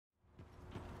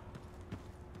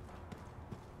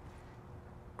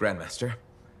Grandmaster,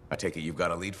 I take it you've got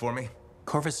a lead for me?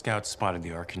 Corvus scouts spotted the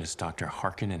Arcanist Dr.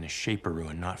 Harkin in a Shaper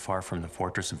ruin not far from the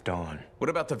Fortress of Dawn. What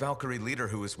about the Valkyrie leader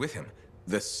who was with him?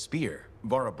 The Spear,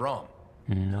 Vara Brahm.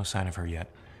 No sign of her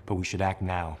yet, but we should act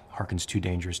now. Harkin's too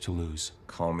dangerous to lose.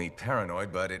 Call me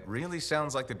paranoid, but it really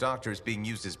sounds like the Doctor is being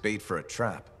used as bait for a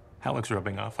trap. Halleck's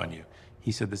rubbing off on you.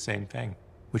 He said the same thing,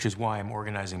 which is why I'm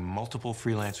organizing multiple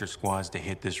freelancer squads to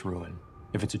hit this ruin.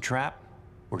 If it's a trap,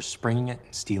 we're springing it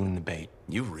and stealing the bait.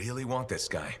 You really want this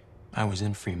guy? I was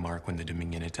in Free Mark when the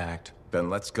Dominion attacked. Then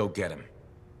let's go get him.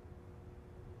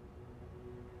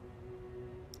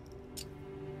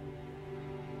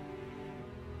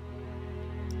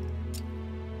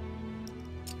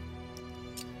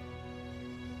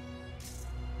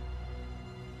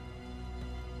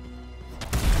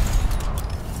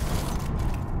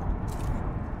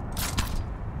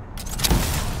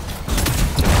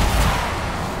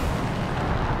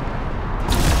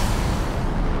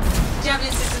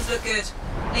 Look good.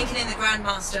 Linking in the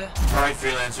Grandmaster. All right,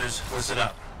 freelancers, listen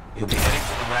up. You'll be heading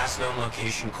to the last known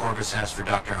location Corvus has for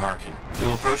Dr. Harkin.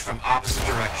 You'll approach from opposite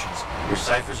directions. Your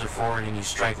ciphers are forwarding you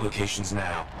strike locations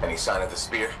now. Any sign of the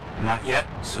Spear? Not yet,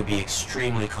 so be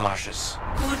extremely cautious.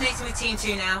 Coordinating with Team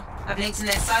 2 now. I've linked in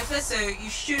their cipher, so you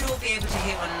should all be able to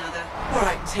hear one another.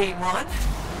 Alright, Team 1.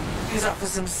 Who's up for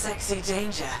some sexy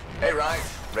danger? Hey, Ryan.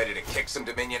 Ready to kick some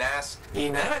Dominion ass?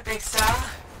 You know it, big star.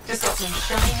 Just got some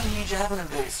shiny new javelin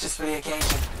boots just for the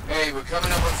occasion. Hey, we're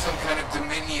coming up on some kind of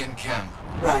Dominion camp.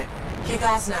 Right. Kick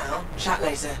ass now, chat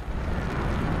later.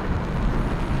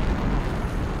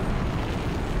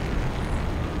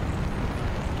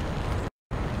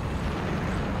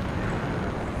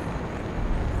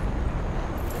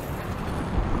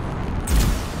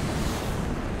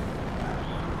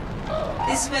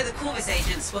 This is where the Corvus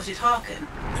agent spotted Harkin.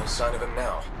 No sign of him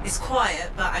now. It's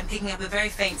quiet, but I'm picking up a very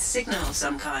faint signal of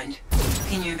some kind.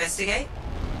 Can you investigate?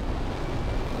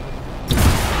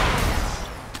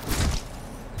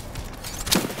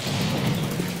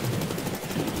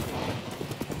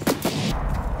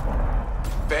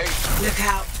 Faye? Look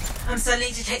out. I'm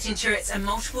suddenly detecting turrets and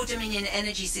multiple Dominion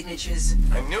energy signatures.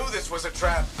 I knew this was a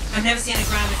trap. I've never seen a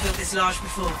grounder built this large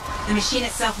before. The machine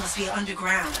itself must be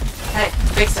underground. Hey,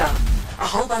 big star. A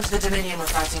whole bunch of the Dominion we're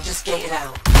fighting just gated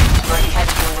out. Might be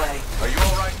headed your way. Are you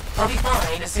alright? I'll be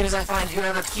fine as soon as I find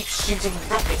whoever keeps shooting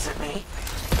rockets at me.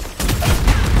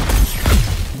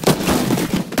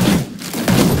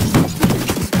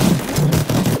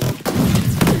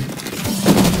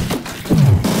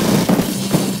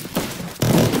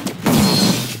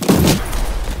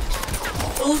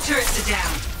 All turrets are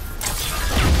down.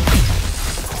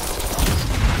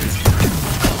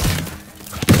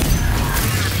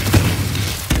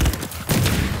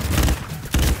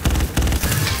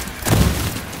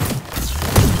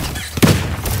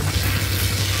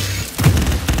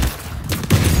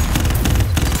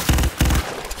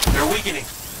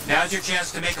 Now's your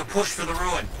chance to make a push for the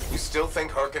ruin. You still think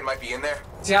Harkin might be in there?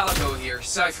 Talico here,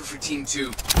 Cypher for Team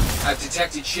 2. I've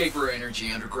detected Shaper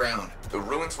energy underground. The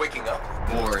ruin's waking up?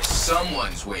 Or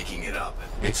someone's waking it up.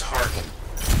 It's Harkin.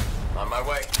 On my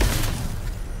way.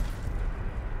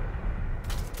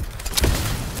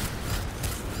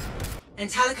 And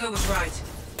Talico was right.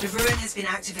 The ruin has been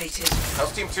activated.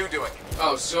 How's Team 2 doing?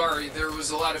 Oh, sorry, there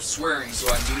was a lot of swearing,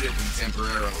 so I muted them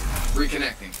temporarily.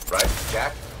 Reconnecting. Right,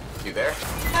 Jack? You there?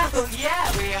 Oh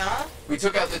yeah, we are. We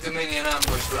took out the Dominion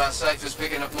ambush, but our Cypher's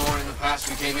picking up more in the pass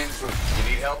we came in through. You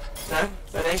need help? No,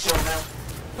 but they sure will.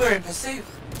 We're in pursuit.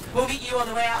 We'll meet you on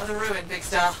the way out of the ruin, big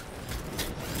star.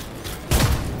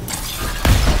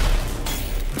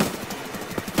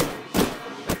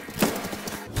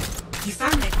 You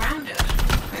found their grounder,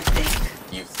 I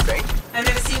think. You think? I've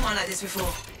never seen one like this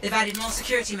before. They've added more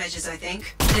security measures, I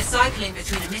think. They're cycling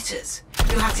between emitters.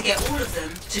 You'll have to get all of them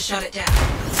to shut it down.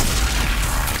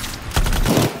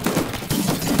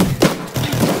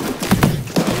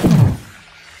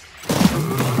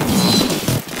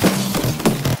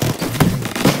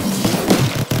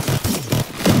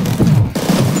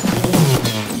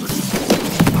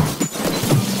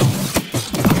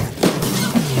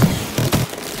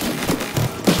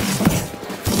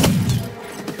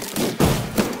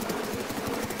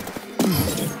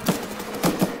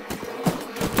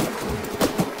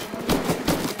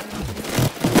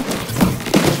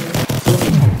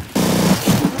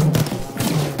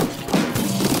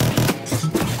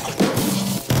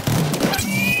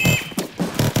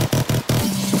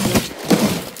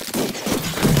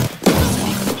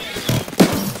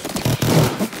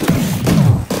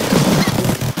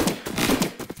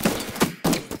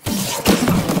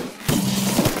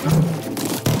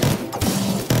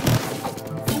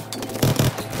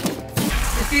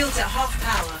 Shield's at half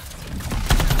power.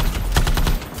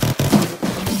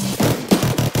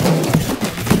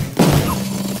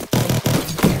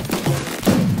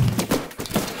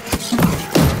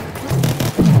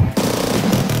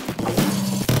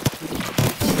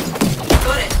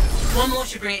 Got it. One more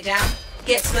should bring it down.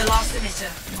 Get to the last emitter.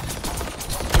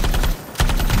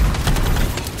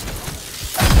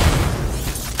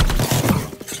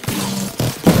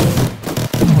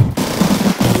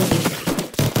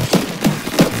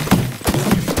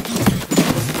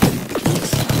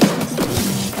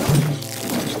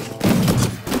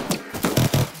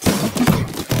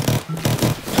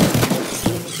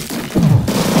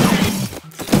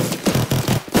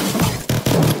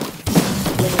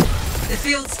 The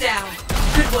field's down.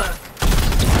 Good work.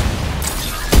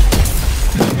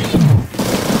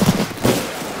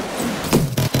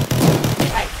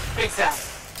 Hey, Big Sam.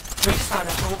 We just found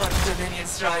a whole bunch of Dominion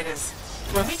Striders.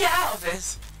 When we get out of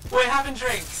this, we're having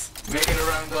drinks. Making a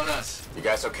round on us. You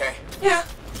guys okay? Yeah.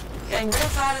 Getting real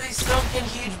tired of these stonking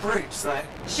huge brutes, though.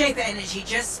 Shaper energy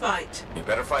just spiked. You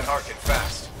better find Harkin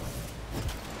fast.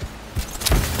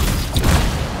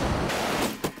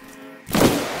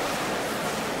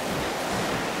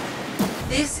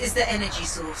 This is the energy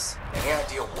source. Any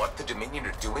idea what the Dominion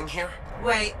are doing here?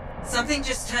 Wait, something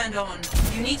just turned on.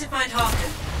 You need to find Harkin.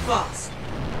 Fast.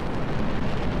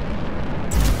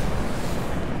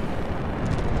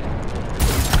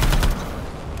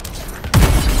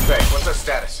 Faye, what's our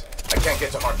status? I can't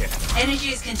get to Harkin. Energy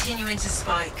is continuing to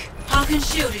spike.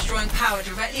 Harkin's shield is drawing power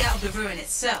directly out of the ruin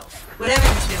itself. Whatever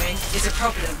he's doing is a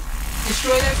problem.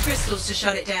 Destroy those crystals to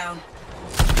shut it down.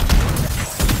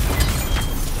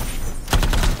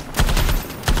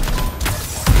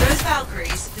 Those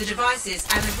Valkyries, the devices,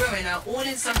 and the ruin are all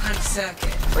in some kind of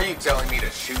circuit. Are you telling me to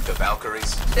shoot the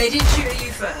Valkyries? They did shoot at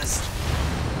you first.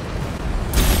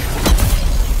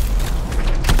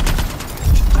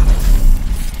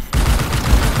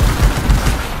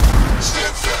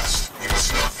 Stand fast. You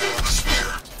must not fall the spear.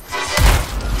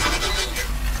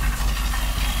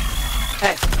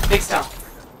 Hey, Big Star.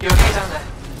 You okay down there?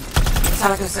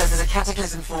 Talago says there's a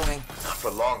cataclysm forming. Not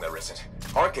for long, there isn't.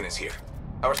 Harkin is here.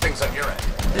 How are things on your end?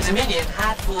 The Dominion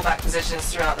had fallback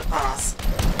positions throughout the pass.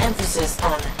 Emphasis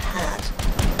on had.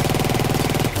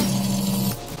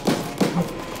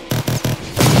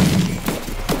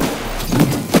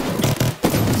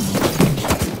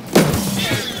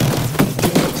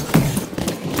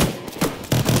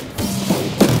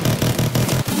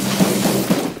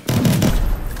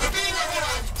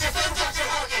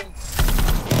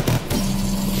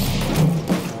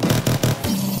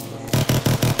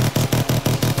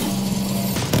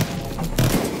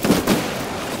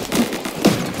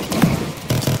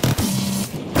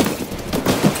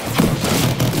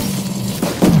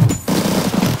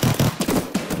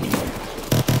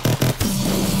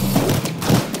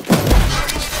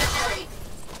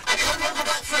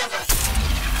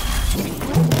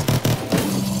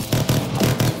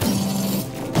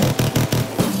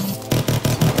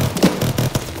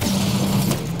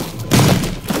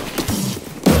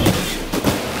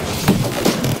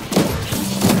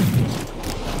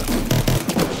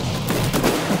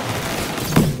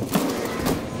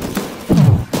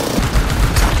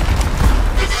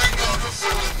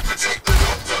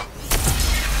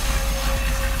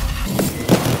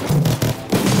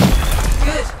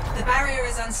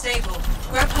 Unstable.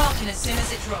 Grab Harkin as soon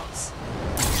as it drops.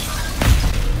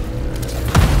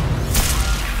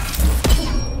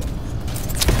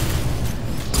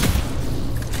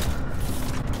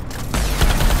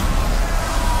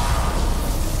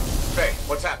 Faye,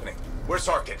 what's happening? Where's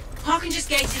Harkin? Harkin just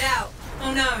gated out.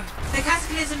 Oh no. The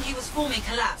cataclysm he was forming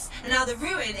collapsed, and now the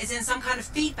ruin is in some kind of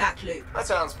feedback loop. That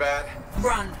sounds bad.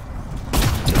 Run.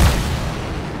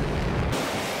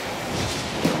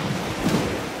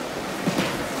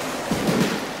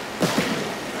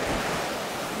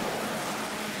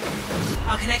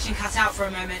 Our connection cut out for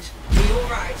a moment. Are you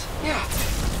alright? Yeah.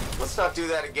 Let's not do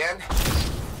that again.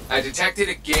 I detected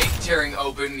a gate tearing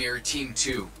open near Team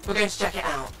 2. We're going to check it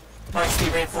out. Might see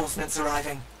reinforcements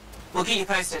arriving. We'll keep you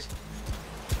posted.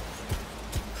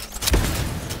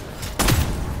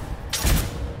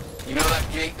 You know that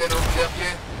gate that opened up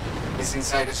here? It's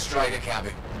inside a Strider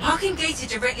cabin. Harkin gated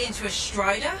directly into a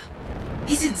Strider?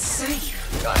 He's insane.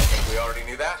 I think we already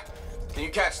knew that. Can you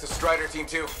catch the Strider Team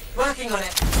 2? Working on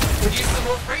it. Could use some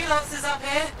more freelancers up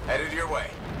here. Headed your way.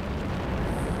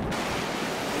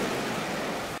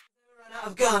 They run out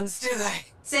of guns, do they?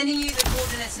 Sending you the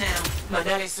coordinates now. My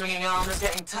Nelly swinging arm is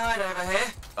getting tired over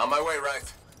here. On my way,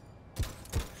 Wraith.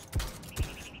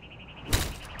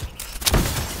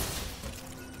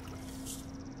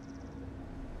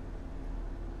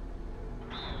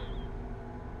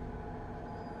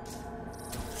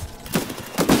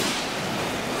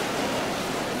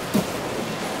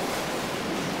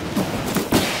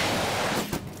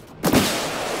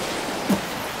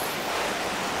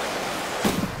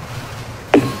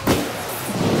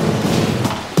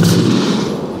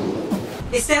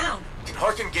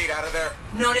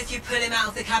 pull him out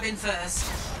of the cabin first.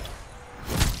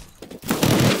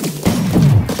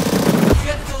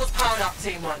 Get the doors powered up,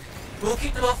 Team 1. We'll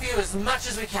keep them off you as much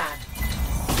as we can.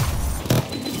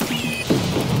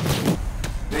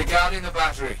 They're guarding the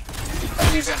battery.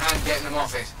 I'll use a hand getting them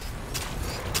off it.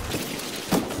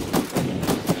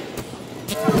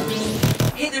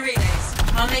 Hit the relays.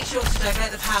 I'll make sure to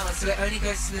divert the power so it only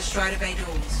goes to the Strider Bay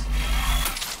doors.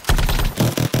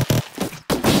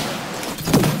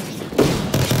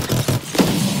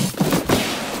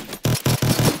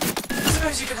 I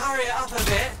suppose you can hurry it up a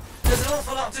bit. There's an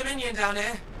awful lot of Dominion down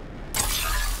here.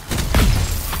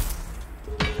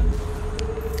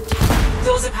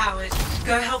 Doors are powered.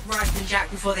 Go help Rife and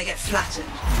Jack before they get flattened.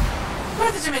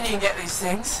 Where did the Dominion get these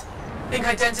things? Think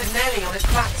I dented Nelly on its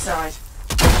backside.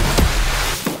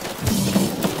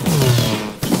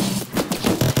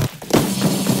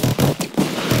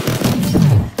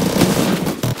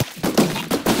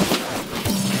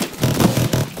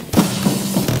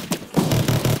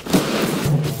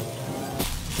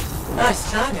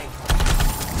 Nice timing.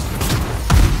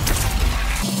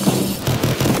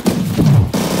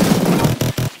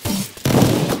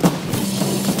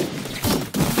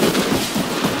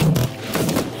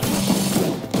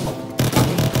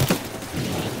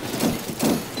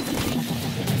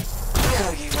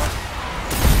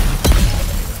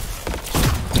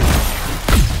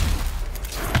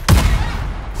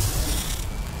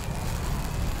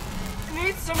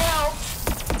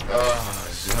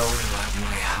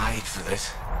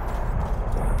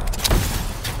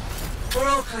 We're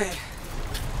all clear.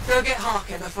 Go get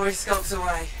Harkin before he skulks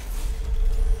away.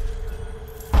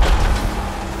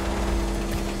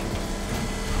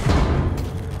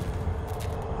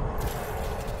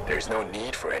 There's no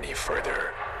need for any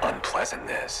further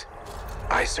unpleasantness.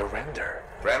 I surrender.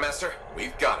 Grandmaster,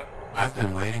 we've got him. I've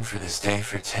been waiting for this day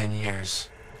for 10 years.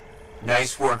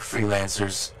 Nice work,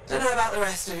 freelancers. Don't know about the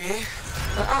rest of you,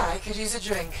 but I could use a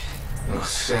drink. Oh,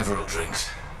 several drinks.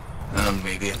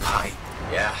 Maybe a pint.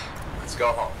 Yeah, let's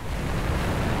go home.